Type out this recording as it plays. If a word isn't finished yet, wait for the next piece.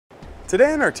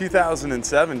Today in our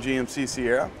 2007 GMC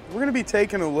Sierra, we're going to be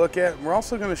taking a look at, we're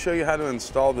also going to show you how to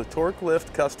install the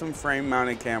TorkLift custom frame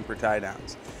mounted camper tie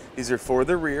downs. These are for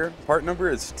the rear. Part number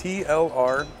is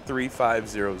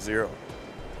TLR3500.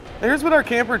 Here's what our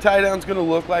camper tie down is going to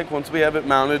look like once we have it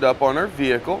mounted up on our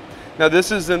vehicle. Now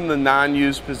this is in the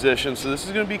non-used position, so this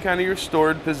is going to be kind of your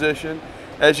stored position.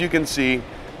 As you can see,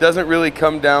 doesn't really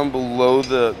come down below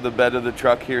the bed of the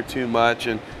truck here too much,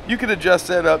 and you could adjust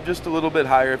that up just a little bit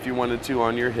higher if you wanted to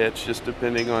on your hitch, just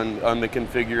depending on the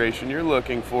configuration you're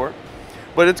looking for.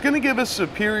 But it's going to give us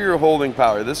superior holding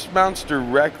power. This mounts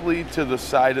directly to the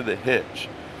side of the hitch.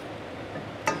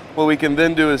 What we can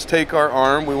then do is take our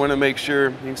arm. We want to make sure,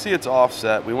 you can see it's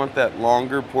offset. We want that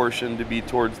longer portion to be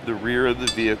towards the rear of the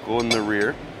vehicle in the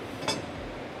rear.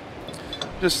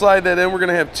 Just slide that in. We're going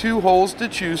to have two holes to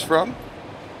choose from.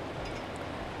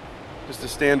 Just a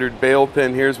standard bail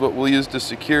pin here is what we'll use to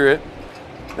secure it.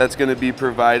 That's going to be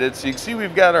provided. So you can see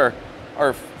we've got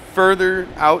our further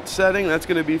out setting. That's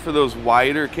going to be for those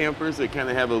wider campers that kind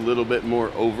of have a little bit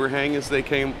more overhang as they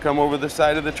come over the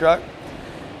side of the truck.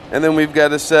 And then we've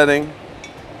got a setting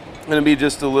going to be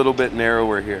just a little bit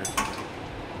narrower here.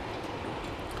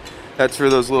 That's for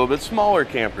those little bit smaller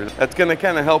campers. That's going to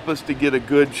kind of help us to get a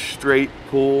good straight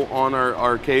pull on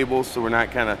our cables, so we're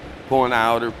not kind of pulling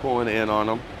out or pulling in on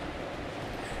them.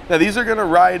 Now these are going to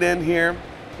ride in here.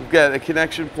 We've got a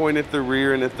connection point at the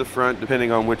rear and at the front, depending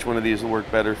on which one of these will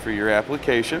work better for your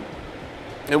application.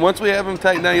 And once we have them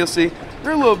tightened down, you'll see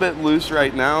they're a little bit loose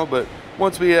right now, but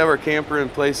once we have our camper in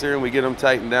place there and we get them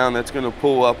tightened down, that's going to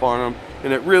pull up on them,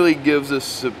 and it really gives us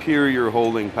superior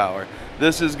holding power.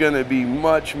 This is going to be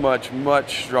much, much,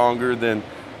 much stronger than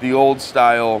the old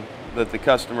style that the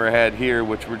customer had here,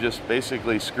 which were just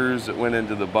basically screws that went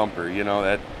into the bumper. You know,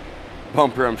 that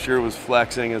bumper I'm sure was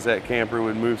flexing as that camper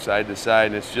would move side to side,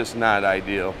 and it's just not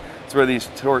ideal. It's where these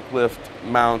TorkLift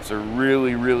mounts are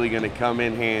really, really going to come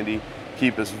in handy,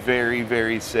 keep us very,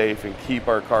 very safe, and keep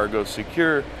our cargo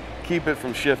secure, keep it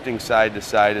from shifting side to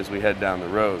side as we head down the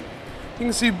road. You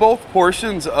can see both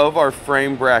portions of our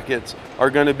frame brackets are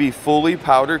going to be fully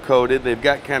powder coated. They've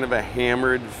got kind of a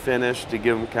hammered finish to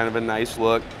give them kind of a nice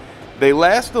look. They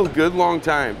last a good long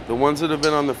time. The ones that have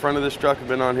been on the front of this truck have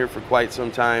been on here for quite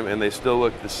some time, and they still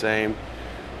look the same.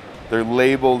 They're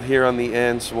labeled here on the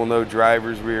end, so we'll know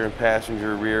driver's rear and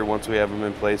passenger rear. Once we have them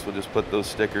in place, we'll just put those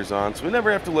stickers on, so we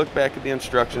never have to look back at the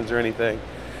instructions or anything.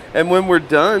 And when we're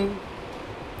done,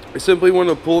 we simply want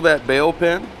to pull that bail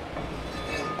pin.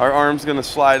 Our arm's going to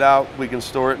slide out. We can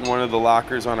store it in one of the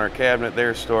lockers on our cabinet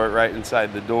there, store it right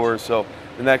inside the door, so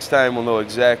the next time we'll know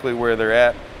exactly where they're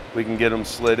at. We can get them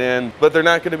slid in, but they're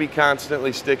not going to be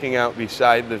constantly sticking out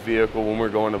beside the vehicle when we're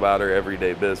going about our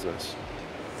everyday business.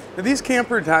 Now, these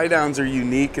camper tie downs are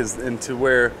unique into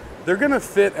where they're going to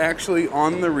fit actually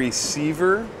on the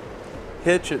receiver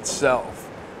hitch itself.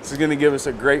 This is going to give us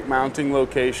a great mounting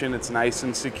location. It's nice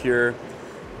and secure.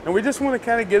 And we just want to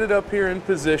kind of get it up here in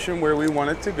position where we want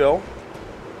it to go.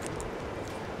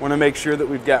 Want to make sure that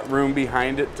we've got room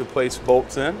behind it to place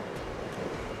bolts in.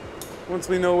 Once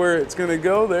we know where it's going to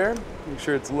go there, make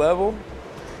sure it's level,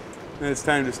 and it's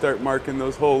time to start marking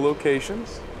those hole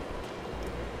locations.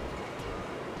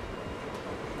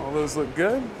 All those look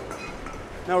good.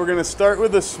 Now we're going to start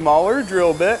with a smaller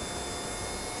drill bit.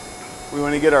 We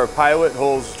want to get our pilot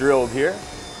holes drilled here.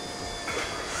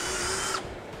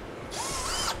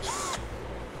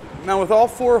 Now with all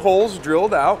 4 holes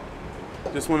drilled out,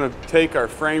 just want to take our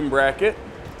frame bracket.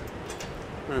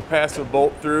 We're going to pass a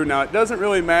bolt through. Now it doesn't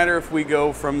really matter if we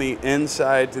go from the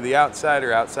inside to the outside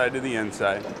or outside to the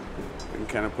inside. We can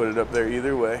kind of put it up there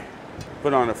either way.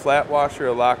 Put on a flat washer,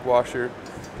 a lock washer,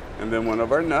 and then one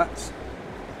of our nuts.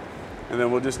 And then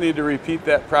we'll just need to repeat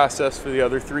that process for the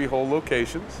other 3 hole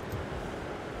locations.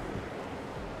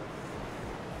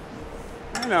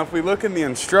 Now if we look in the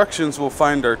instructions, we'll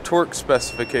find our torque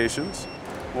specifications.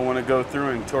 We'll want to go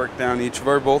through and torque down each of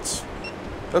our bolts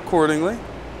accordingly.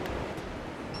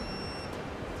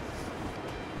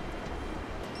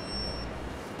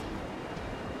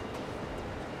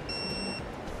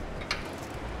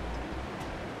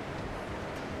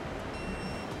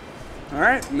 All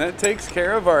right, and that takes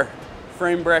care of our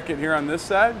frame bracket here on this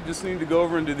side. Just need to go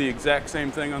over and do the exact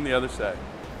same thing on the other side.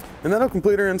 And that'll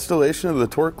complete our installation of the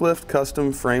TorkLift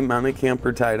custom frame mounted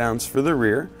camper tie downs for the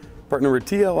rear, part number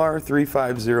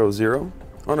TLR3500,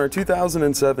 on our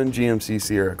 2007 GMC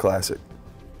Sierra Classic.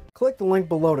 Click the link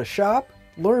below to shop,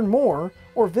 learn more,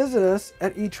 or visit us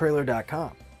at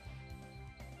etrailer.com.